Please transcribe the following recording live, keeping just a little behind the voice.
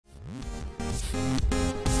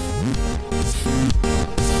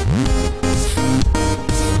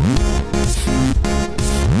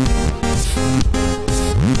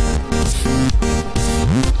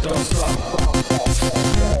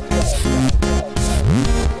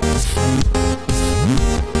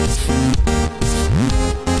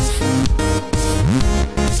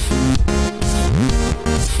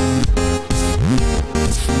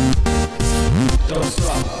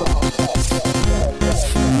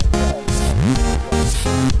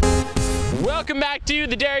Welcome back to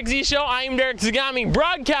the Derek Z Show. I am Derek Zagami,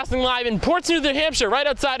 broadcasting live in Portsmouth, New Hampshire, right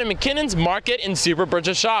outside of McKinnon's Market and Super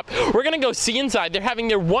Butcher Shop. We're going to go see inside. They're having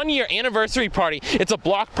their 1-year anniversary party. It's a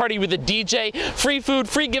block party with a DJ, free food,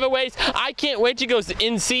 free giveaways. I can't wait to go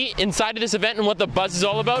see inside of this event and what the buzz is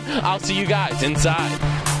all about. I'll see you guys inside.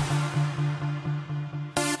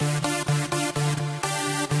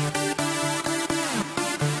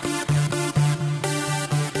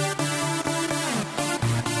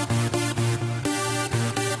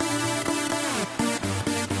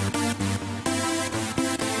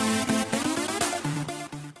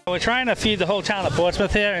 We're trying to feed the whole town of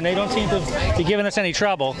Portsmouth here, and they don't seem to be giving us any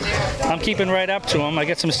trouble. I'm keeping right up to them. I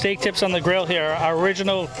got some steak tips on the grill here, our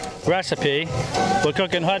original recipe. We're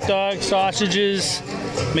cooking hot dogs, sausages,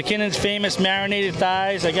 McKinnon's famous marinated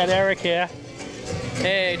thighs. I got Eric here.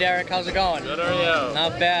 Hey Derek, how's it going? Good, how are you?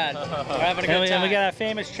 Not bad. We're having a good time. And we got our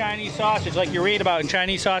famous Chinese sausage, like you read about in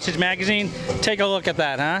Chinese Sausage Magazine. Take a look at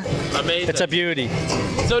that, huh? Amazing. It's a beauty.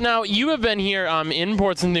 So now you have been here in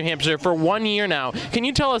Portsmouth, New Hampshire for 1 year now. Can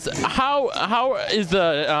you tell us how is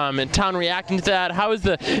the town reacting to that?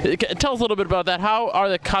 Tell us a little bit about that. How are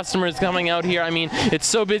the customers coming out here? I mean, it's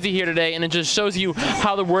so busy here today, and it just shows you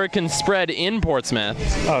how the word can spread in Portsmouth.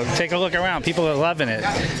 Oh, take a look around. People are loving it.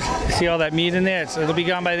 You see all that meat in there? It'll be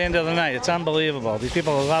gone by the end of the night. It's unbelievable. These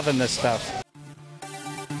people are loving this stuff.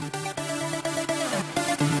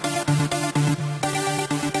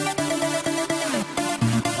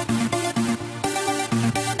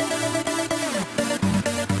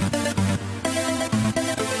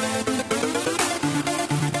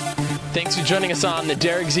 Thanks for joining us on the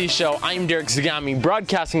Derek Z Show. I'm Derek Zagami,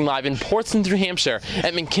 broadcasting live in Portsmouth, New Hampshire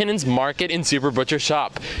at McKinnon's Market and Super Butcher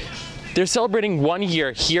Shop. They're celebrating 1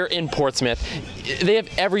 year here in Portsmouth. They have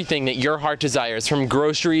everything that your heart desires, from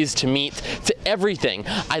groceries to meat to everything.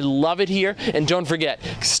 I love it here, and don't forget,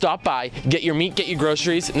 stop by, get your meat, get your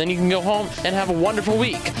groceries, and then you can go home and have a wonderful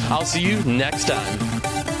week. I'll see you next time.